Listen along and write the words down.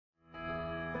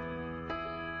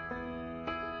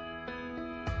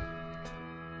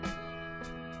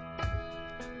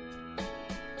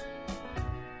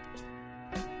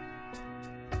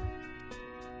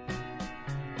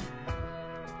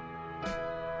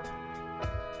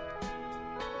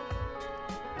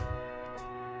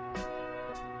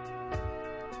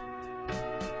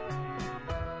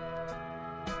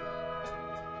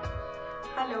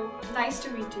Hello, nice to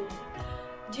meet you.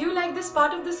 Do you like this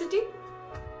part of the city?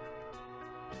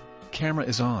 Camera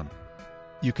is on.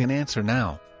 You can answer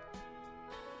now.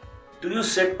 Do you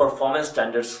set performance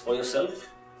standards for yourself?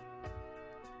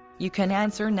 You can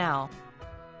answer now.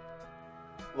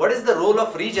 What is the role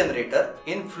of regenerator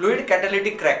in fluid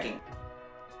catalytic cracking?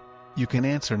 You can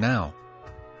answer now.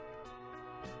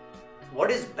 What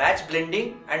is batch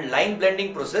blending and line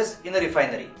blending process in a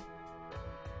refinery?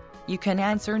 You can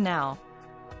answer now.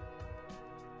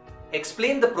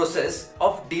 Explain the process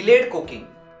of delayed coking.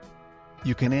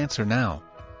 You can answer now.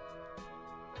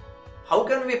 How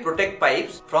can we protect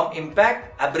pipes from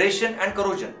impact, abrasion and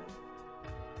corrosion?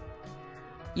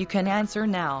 You can answer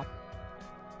now.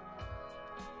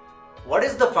 What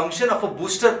is the function of a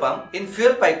booster pump in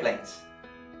fuel pipelines?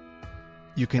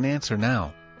 You can answer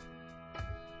now.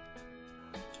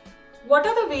 What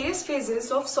are the various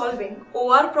phases of solving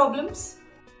OR problems?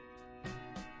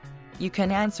 You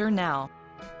can answer now.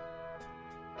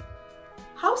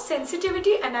 How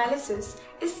sensitivity analysis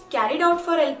is carried out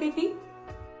for LPP?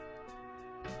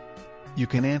 You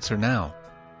can answer now.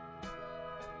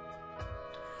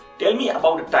 Tell me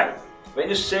about a time when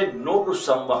you said no to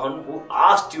someone who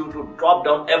asked you to drop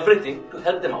down everything to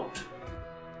help them out.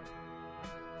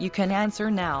 You can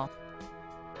answer now.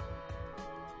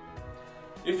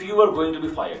 If you were going to be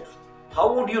fired,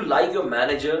 how would you like your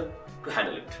manager to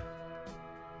handle it?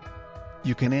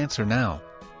 You can answer now.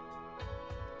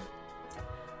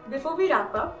 Before we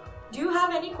wrap up, do you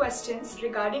have any questions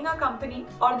regarding our company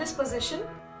or this position?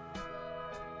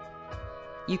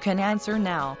 You can answer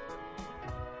now.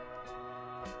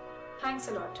 Thanks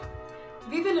a lot.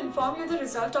 We will inform you the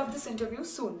result of this interview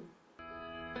soon.